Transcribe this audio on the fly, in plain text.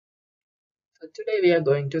So today we are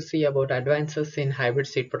going to see about advances in hybrid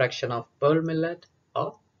seed production of pearl millet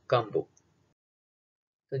or cumbu.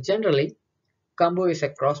 So generally, cumbu is a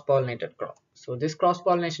cross-pollinated crop. So this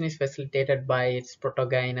cross-pollination is facilitated by its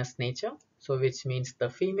protogynous nature. So which means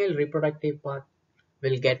the female reproductive part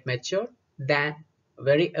will get mature than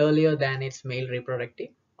very earlier than its male reproductive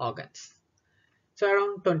organs. So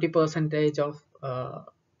around 20% of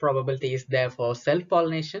probability is there for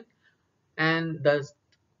self-pollination, and the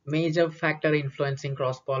major factor influencing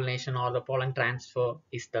cross-pollination or the pollen transfer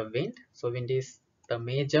is the wind. So wind is the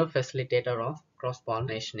major facilitator of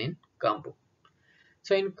cross-pollination in cumbu.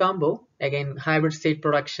 So in cumbu, again, hybrid seed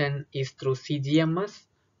production is through CGMS,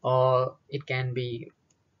 or it can be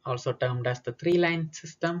also termed as the three-line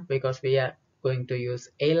system, because we are going to use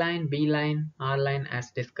A line, B line, R line as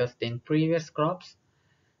discussed in previous crops.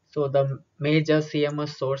 So the major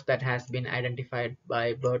CMS source that has been identified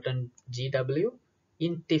by Burton GW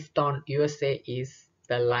in Tifton, USA is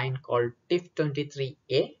the line called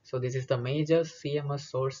TIF23A. So this is the major CMS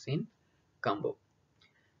source in cumbu.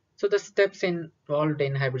 So the steps involved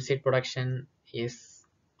in hybrid seed production is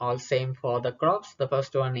all same for the crops. The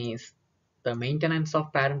first one is the maintenance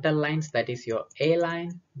of parental lines, that is your A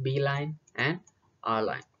line, B line and R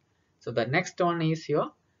line. So the next one is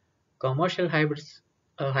your commercial hybrid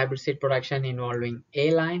seed production involving A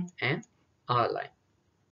line and R line.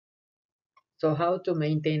 So how to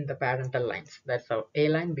maintain the parental lines? That's how A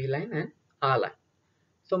line, B line and R line.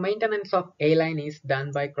 So maintenance of A line is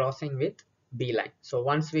done by crossing with B line. So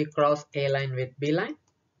once we cross A line with B line,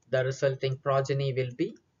 the resulting progeny will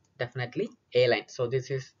be definitely A line. So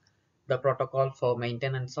this is the protocol for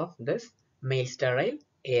maintenance of this male sterile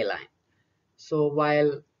A line. So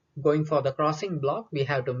while going for the crossing block, we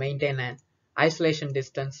have to maintain an isolation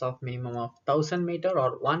distance of minimum of 1000 meter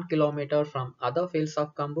or 1 kilometer from other fields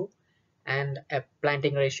of cumbu, and a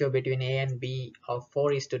planting ratio between A and B of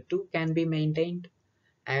 4:2 can be maintained,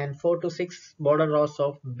 and 4 to 6 border rows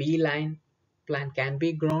of B line plant can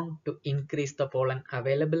be grown to increase the pollen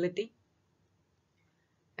availability.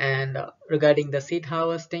 And regarding the seed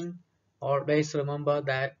harvesting, always remember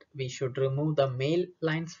that we should remove the male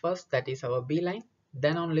lines first, that is our B line.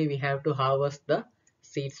 Then only we have to harvest the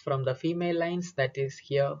seeds from the female lines, that is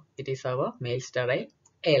here it is our male sterile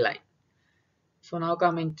A line. So now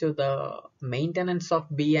coming to the maintenance of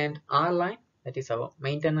B and R line, that is our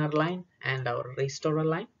maintainer line and our restorer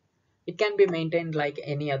line. It can be maintained like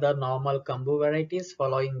any other normal cumbu varieties,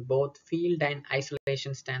 following both field and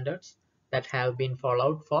isolation standards that have been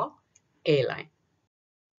followed for A line.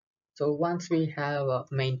 So once we have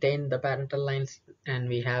maintained the parental lines and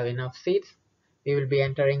we have enough seeds, we will be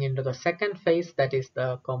entering into the second phase, that is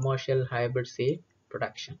the commercial hybrid seed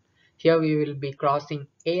production. Here we will be crossing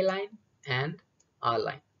A line and R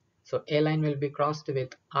line. So A line will be crossed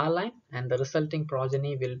with R line and the resulting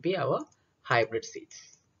progeny will be our hybrid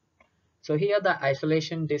seeds. So here the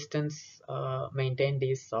isolation distance maintained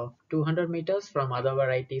is of 200 meters from other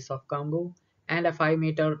varieties of cumbu, and a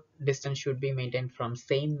 5-meter distance should be maintained from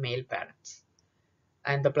same male parents.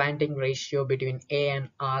 And the planting ratio between A and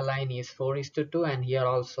R line is 4:2, and here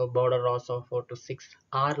also border rows of 4 to 6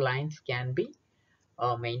 R lines can be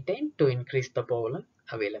maintained to increase the pollen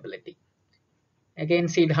availability. Again,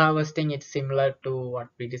 seed harvesting, it's similar to what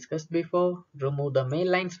we discussed before. Remove the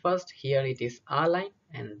male lines first, here it is R line,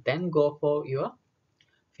 and then go for your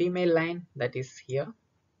female line, that is here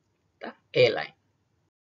the A line.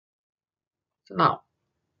 So now,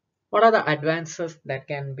 what are the advances that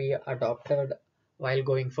can be adopted while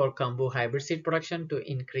going for cumbu hybrid seed production to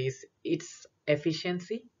increase its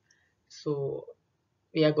efficiency? So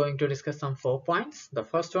we are going to discuss some 4 points. The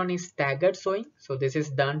first one is staggered sowing. So this is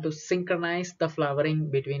done to synchronize the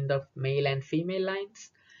flowering between the male and female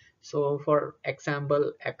lines. So for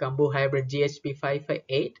example, a cumbu hybrid GHP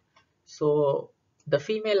 558. So the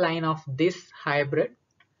female line of this hybrid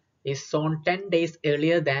is sown 10 days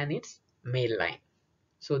earlier than its male line.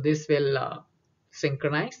 So this will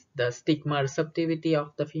synchronize the stigma receptivity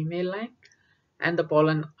of the female line and the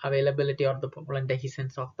pollen availability or the pollen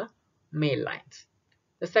dehiscence of the male lines.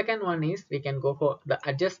 The second one is we can go for the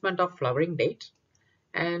adjustment of flowering date,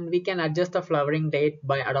 and we can adjust the flowering date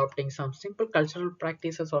by adopting some simple cultural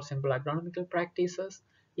practices or simple agronomical practices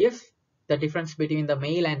if the difference between the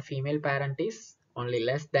male and female parent is only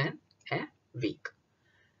less than a week.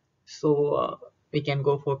 So we can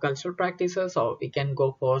go for cultural practices, or we can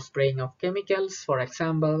go for spraying of chemicals. For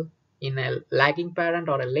example, in a lagging parent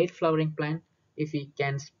or a late flowering plant, if we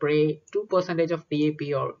can spray 2% of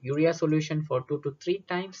DAP or urea solution for 2 to 3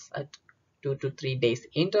 times at 2 to 3 days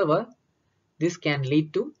interval, this can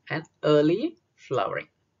lead to an early flowering.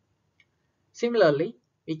 Similarly,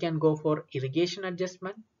 we can go for irrigation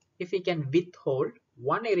adjustment. If we can withhold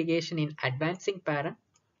one irrigation in advancing parent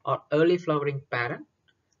or early flowering parent,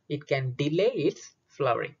 it can delay its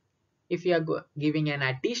flowering. If you are giving an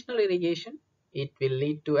additional irrigation, it will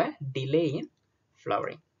lead to a delay in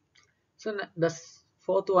flowering. So the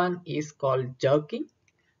fourth one is called jerking.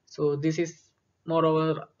 So this is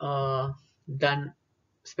moreover done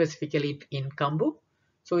specifically in cumbu.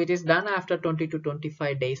 So it is done after 20 to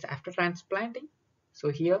 25 days after transplanting. So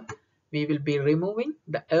here we will be removing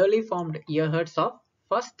the early formed earheads of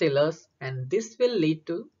first tillers, and this will lead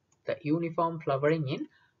to the uniform flowering in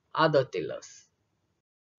other tillers.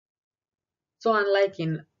 So unlike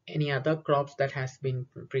in any other crops that has been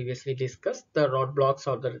previously discussed, the roadblocks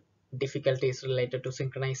or the difficulties related to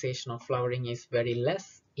synchronization of flowering is very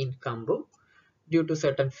less in cumbu due to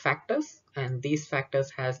certain factors, and these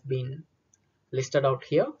factors has been listed out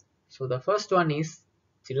here. So the first one is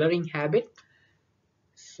tillering habit.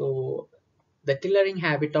 So the tillering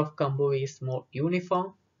habit of cumbu is more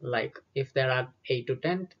uniform. Like if there are 8 to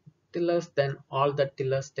 10 tillers, then all the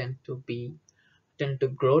tillers tend to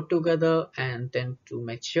grow together and tend to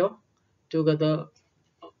mature together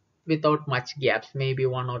without much gaps, maybe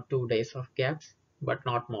 1 or 2 days of gaps, but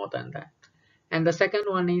not more than that. And the second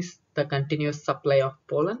one is the continuous supply of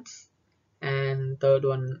pollens, and third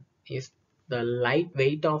one is the light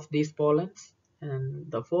weight of these pollens, and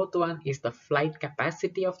the fourth one is the flight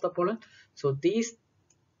capacity of the pollen. So these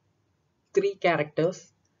three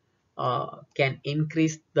characters can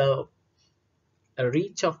increase the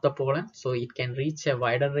reach of the pollen, so it can reach a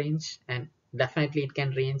wider range, and definitely it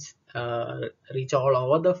can reach all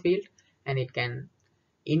over the field, and it can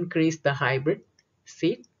increase the hybrid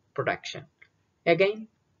seed production. Again,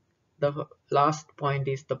 the last point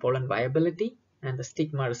is the pollen viability and the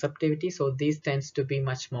stigma receptivity. So these tends to be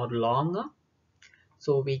much more longer,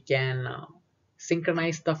 so we can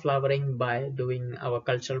synchronize the flowering by doing our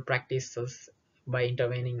cultural practices, by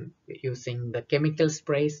intervening using the chemical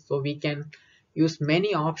sprays. So we can use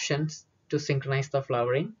many options to synchronize the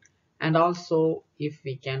flowering. And also if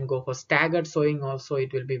we can go for staggered sowing also,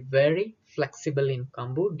 it will be very flexible in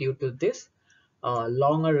cumbu due to this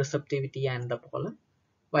longer receptivity and the pollen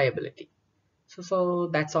viability. So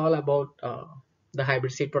that's all about the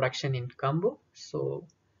hybrid seed production in cumbu. So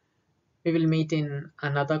we will meet in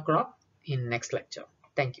another crop in next lecture.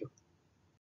 Thank you.